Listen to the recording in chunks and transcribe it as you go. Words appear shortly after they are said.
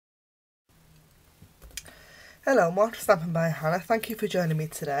Hello, Marta Stamping by Hannah. Thank you for joining me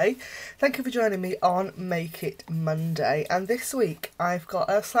today. Thank you for joining me on Make It Monday. And this week I've got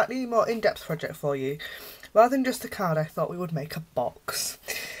a slightly more in-depth project for you. Rather than just a card, I thought we would make a box.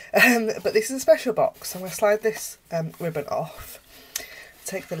 But this is a special box. I'm going to slide this ribbon off,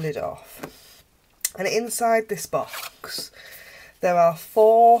 take the lid off. And inside this box there are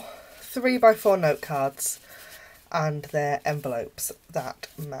 4 3x4 note cards and their envelopes that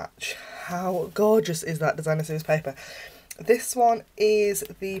match. How gorgeous is that designer series paper? This one is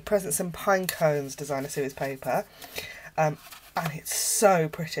the Presents and Pinecones designer series paper, and it's so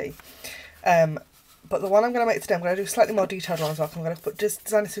pretty. But the one I'm going to make today, I'm going to do a slightly more detailed one as well. I'm going to put just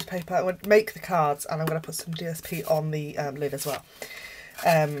designer series paper, I'm going to make the cards, and I'm going to put some DSP on the lid as well,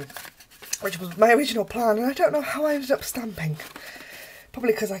 which was my original plan, and I don't know how I ended up stamping.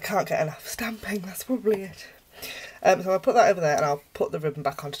 Probably because I can't get enough stamping, that's probably it. So I'll put that over there and I'll put the ribbon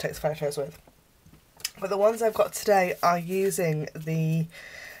back on to take photos with. But the ones I've got today are using the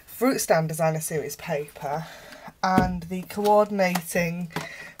Fruit Stand designer series paper and the coordinating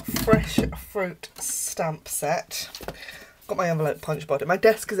fresh fruit stamp set. I've got my envelope punch board. My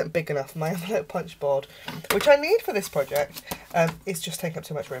desk isn't big enough. My envelope punch board, which I need for this project, is just taking up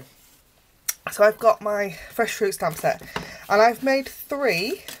too much room. So I've got my fresh fruit stamp set and I've made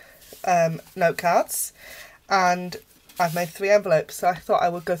 3 note cards. And I've made 3 envelopes, so I thought I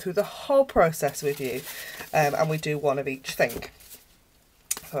would go through the whole process with you, and we do one of each thing.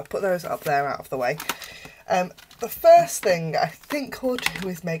 So I've put those up there out of the way. The first thing I think we'll do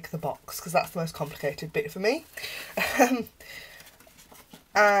is make the box, because that's the most complicated bit for me.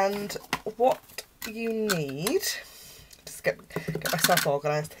 And what you need, just get myself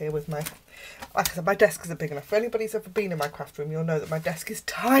organised here with my, like I said, my desk isn't big enough. For anybody who's ever been in my craft room, you'll know that my desk is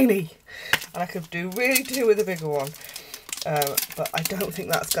tiny and I could really do with a bigger one. But I don't think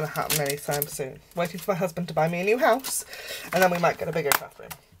that's going to happen anytime soon. Waiting for my husband to buy me a new house and then we might get a bigger craft room.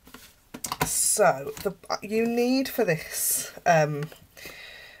 So, you need for this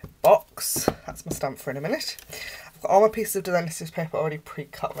box, that's my stamp for in a minute. I've got all my pieces of designer series paper already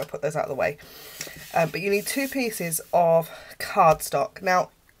pre-cut, I put those out of the way. But you need 2 pieces of cardstock.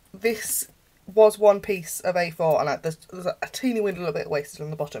 Now, this was 1 piece of A4 and there's a teeny weeny little bit wasted on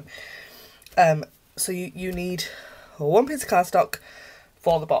the bottom. So you need 1 piece of cardstock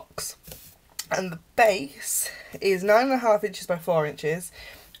for the box. And the base is 9.5 inches by 4 inches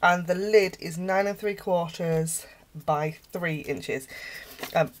and the lid is 9 3/4 by 3 inches.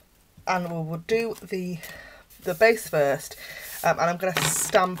 And we will do the base first, and I'm going to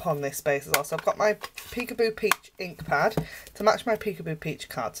stamp on this base as well. So I've got my Peekaboo Peach ink pad to match my Peekaboo Peach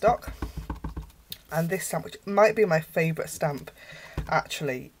cardstock. And this stamp, which might be my favourite stamp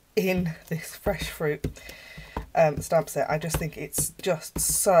actually in this fresh fruit stamp set. I just think it's just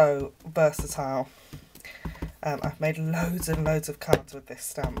so versatile. I've made loads and loads of cards with this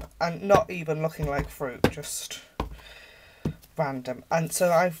stamp and not even looking like fruit, just random. And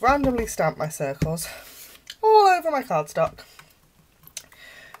so I've randomly stamped my circles all over my cardstock.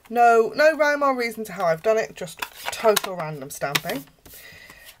 No rhyme or reason to how I've done it, just total random stamping.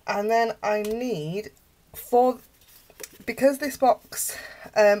 And then I need, because this box,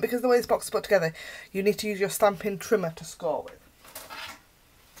 because the way this box is put together, you need to use your stamping trimmer to score with.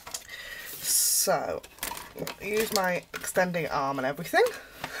 So, use my extending arm and everything.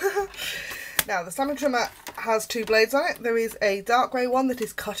 Now, the stamping trimmer has 2 blades on it. There is a dark grey one that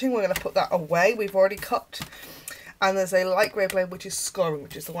is cutting. We're going to put that away. We've already cut. And there's a light grey blade which is scoring,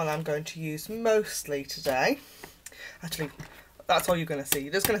 which is the one I'm going to use mostly today. Actually, that's all you're going to see.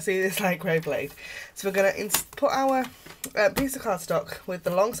 You're just going to see this light grey blade. So we're going to put our piece of cardstock with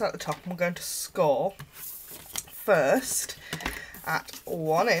the long side at the top, and we're going to score first at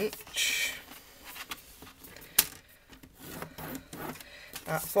 1 inch,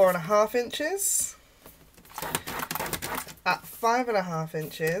 at 4.5 inches, at 5.5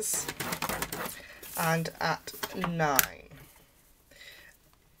 inches, and at 9.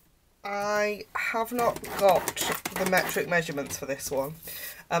 I have not got the metric measurements for this one.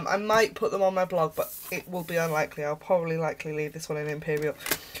 I might put them on my blog, but it will be unlikely. I'll probably likely leave this one in Imperial,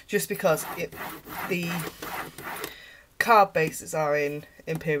 just because the card bases are in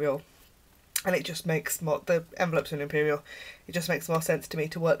Imperial, and it just makes more, the envelopes are in Imperial, it just makes more sense to me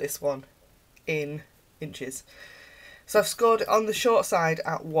to work this one in inches. So I've scored it on the short side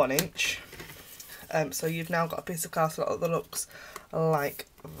at 1 inch. So you've now got a piece of cardstock that looks like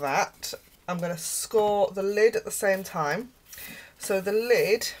that. I'm going to score the lid at the same time. So the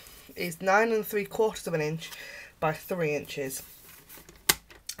lid is 9 3/4 inch by 3 inches.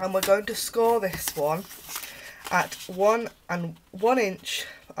 And we're going to score this one at 1 inch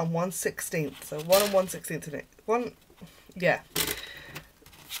and 1/16. So 1 and 1/16 in it. Yeah.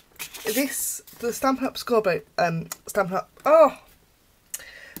 The Stampin' Up! Scorebook, Stampin' Up! Oh!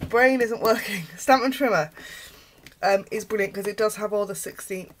 Brain isn't working. Stampin' Trimmer is brilliant because it does have all the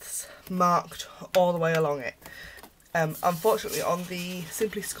 16ths marked all the way along it. Unfortunately, on the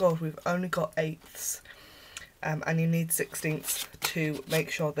Simply Scored, we've only got 8ths. And you need 16ths to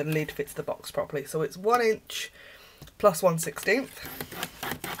make sure the lid fits the box properly. So it's 1 inch plus 1/16.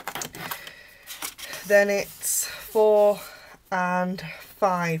 Then it's 4 and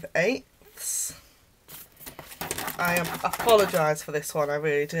 5/8. I apologise for this one, I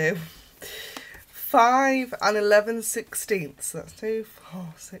really do. 5 and 11/16. That's 2,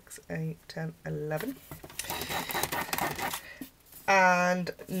 4, 6, 8, 10, 11.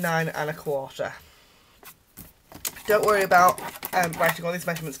 And 9 1/4. Don't worry about writing all these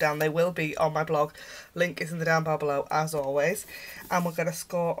measurements down. They will be on my blog. Link is in the down bar below, as always. And we're going to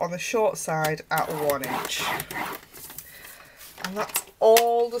score on the short side at 1 inch. And that's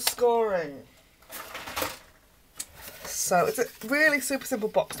all the scoring. So it's a really super simple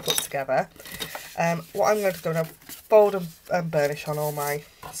box to put together. What I'm going to do, I'm going to fold and burnish on all my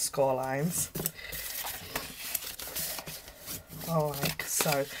score lines. Like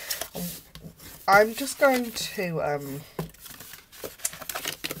so. I'm just going to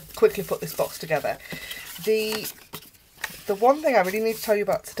quickly put this box together. The one thing I really need to tell you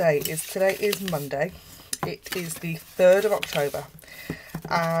about today is Monday. It is the 3rd of October,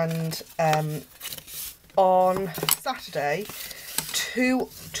 and on Saturday two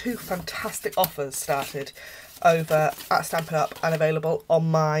fantastic offers started over at Stampin' Up! And available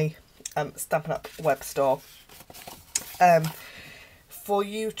on my Stampin' Up! Web store. For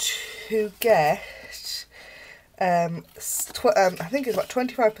you to get, I think it's about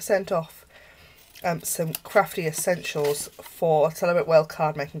 25% off some crafty essentials for Celebrate Well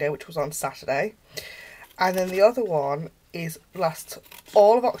Card Making Day, which was on Saturday. And then the other one lasts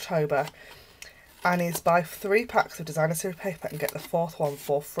all of October and is buy 3 packs of Designer Series paper and get the 4th one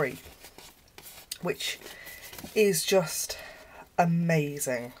for free, which is just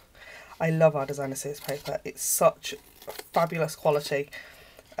amazing. I love our Designer Series paper. It's such fabulous quality.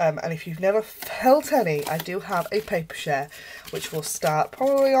 And if you've never felt any, I do have a paper share which will start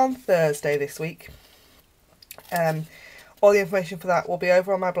probably on Thursday this week. All the information for that will be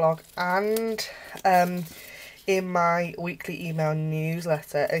over on my blog and in my weekly email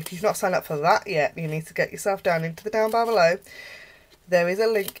newsletter. And if you've not signed up for that yet, you need to get yourself down into the down bar below. There is a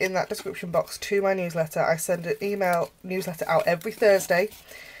link in that description box to my newsletter. I send an email newsletter out every Thursday,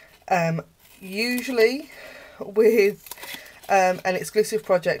 usually with an exclusive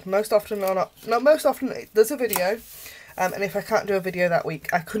project. Most often or not most often there's a video, and if I can't do a video that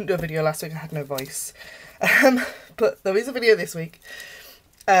week, I couldn't do a video last week, I had no voice, but there is a video this week.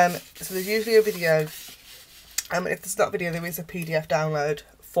 So there's usually a video, and if there's not a video, there is a PDF download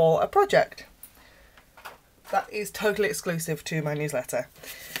for a project that is totally exclusive to my newsletter.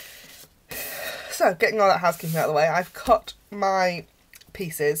 So getting all that housekeeping out of the way, I've cut my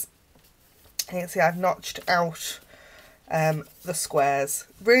pieces. You can see I've notched out the squares.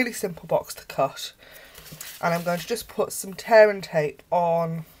 Really simple box to cut, and I'm going to just put some tear and tape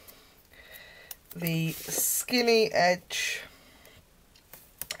on the skinny edge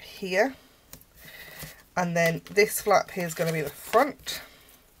here, and then this flap here is going to be the front.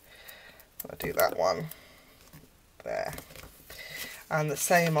 I'll do that one there, and the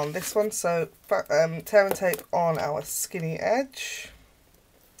same on this one. So tear and tape on our skinny edge.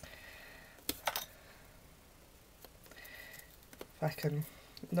 I can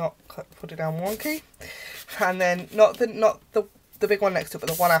not put it down wonky, and then not the big one next to it, but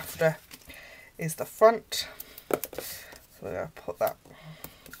the one after is the front. So we're going to put that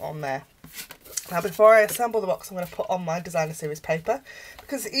on there. Now before I assemble the box, I'm going to put on my Designer Series paper,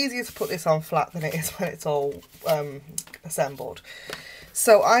 because it's easier to put this on flat than it is when it's all assembled.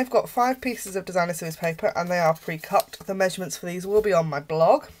 So I've got 5 pieces of Designer Series paper, and they are pre-cut. The measurements for these will be on my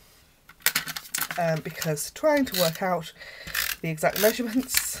blog, because trying to work out the exact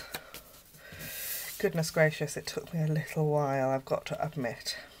measurements, goodness gracious, it took me a little while, I've got to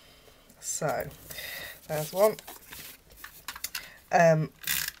admit. So there's one.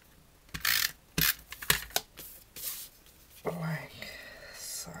 Like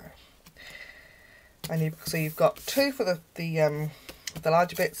so. And so you've got 2 for the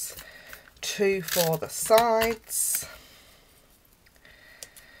larger bits, 2 for the sides.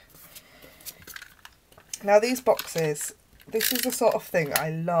 Now these boxes, this is the sort of thing I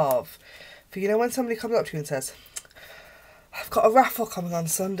love. For, you know, when somebody comes up to you and says, I've got a raffle coming on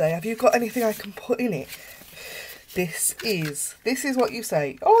Sunday, have you got anything I can put in it? This is what you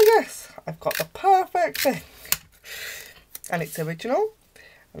say, oh yes, I've got the perfect thing. And it's original,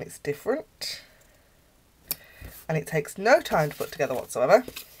 and it's different, and it takes no time to put together whatsoever.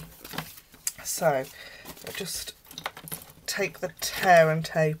 So I'll just take the tear and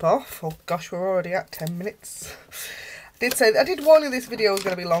tape off. Oh gosh, we're already at 10 minutes. I did warn you this video was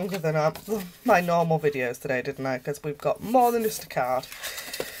going to be longer than my normal videos today, didn't I? Because we've got more than just a card.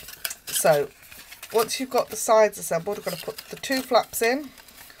 So once you've got the sides assembled, we're going to put the 2 flaps in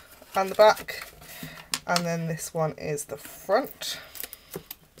and the back, and then this one is the front.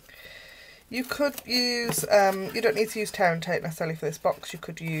 You could use, you don't need to use tear and tape necessarily for this box. You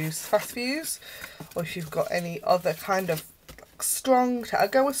could use fast fuse, or if you've got any other kind of strong tape. I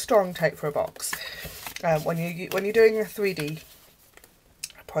go with strong tape for a box. When you're doing a 3D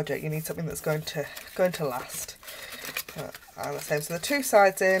project, you need something that's going to last. And the same, so the 2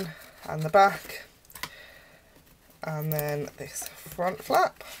 sides in and the back, and then this front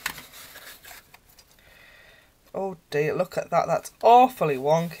flap. Oh dear, look at that, that's awfully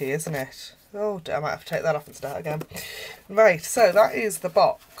wonky, isn't it? Oh dear, I might have to take that off and start again. Right, so that is the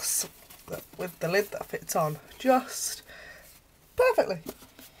box with the lid that fits on just perfectly.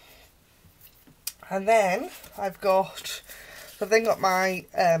 And then I've got my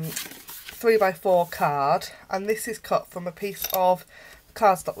 3x4 card, and this is cut from a piece of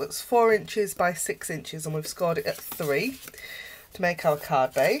cardstock that's 4 inches by 6 inches, and we've scored it at 3 to make our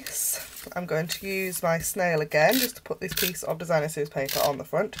card base. I'm going to use my snail again just to put this piece of designer series paper on the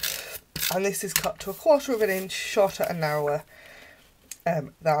front, and this is cut to 1/4 of an inch shorter and narrower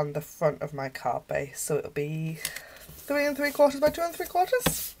than the front of my card base, so it'll be 3 3/4 by 2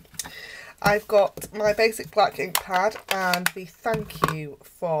 3/4. I've got my basic black ink pad and the thank you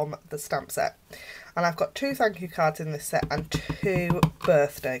from the stamp set, and I've got 2 thank you cards in this set and 2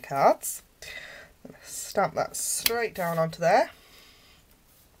 birthday cards. I'm going to stamp that straight down onto there.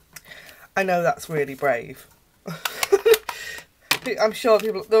 I know that's really brave. I'm sure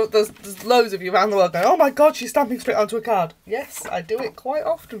people, there's loads of you around the world going, oh my god, she's stamping straight onto a card. Yes, I do it quite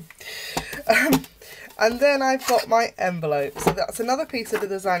often. And then I've got my envelope. So that's another piece of the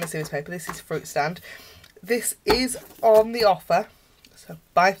designer series paper. This is Fruit Stand. This is on the offer. So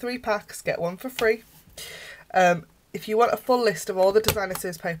buy 3 packs, get 1 for free. If you want a full list of all the designer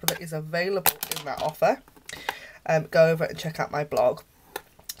series paper that is available in that offer, go over and check out my blog.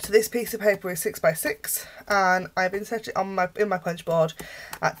 So this piece of paper is 6x6, and I've inset it on in my punch board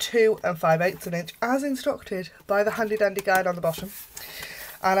at 2 5/8 of an inch, as instructed by the handy dandy guide on the bottom.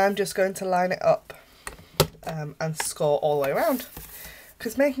 And I'm just going to line it up and score all the way around,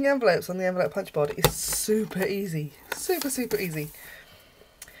 because making envelopes on the envelope punch board is super easy, super easy.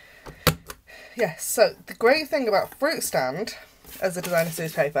 Yes, so the great thing about Fruit Stand as a designer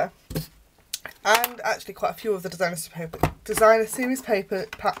series paper, and actually quite a few of the designer series paper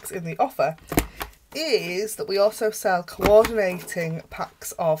packs in the offer, is that we also sell coordinating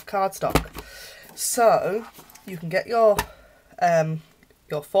packs of cardstock. So you can get your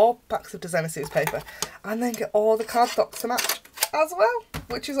 4 packs of designer series paper and then get all the cardstock to match as well,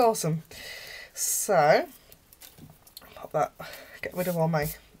 which is awesome. So pop that, get rid of all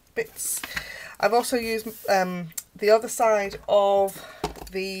my bits. I've also used the other side of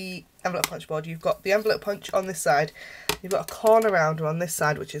the envelope punch board. You've got the envelope punch on this side, you've got a corner rounder on this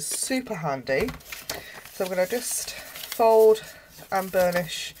side, which is super handy. So I'm going to just fold and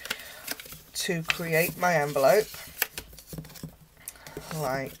burnish to create my envelope,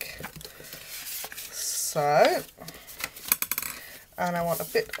 like so. And I want a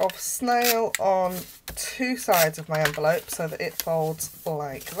bit of snail on 2 sides of my envelope so that it folds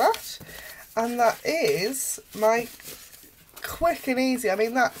like that. And that is my quick and easy. I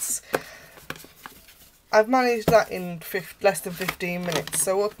mean, I've managed that in less than 15 minutes,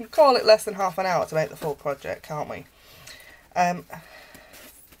 so we can call it less than half an hour to make the full project, can't we?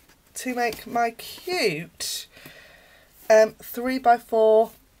 To make my cute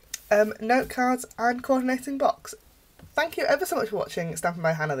 3x4 note cards and coordinating box. Thank you ever so much for watching Stampin'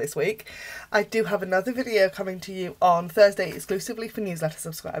 by Hannah this week. I do have another video coming to you on Thursday exclusively for newsletter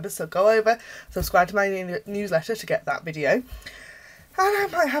subscribers, so go over, subscribe to my newsletter to get that video. And I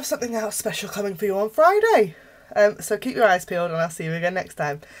might have something else special coming for you on Friday. So keep your eyes peeled, and I'll see you again next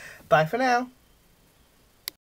time. Bye for now.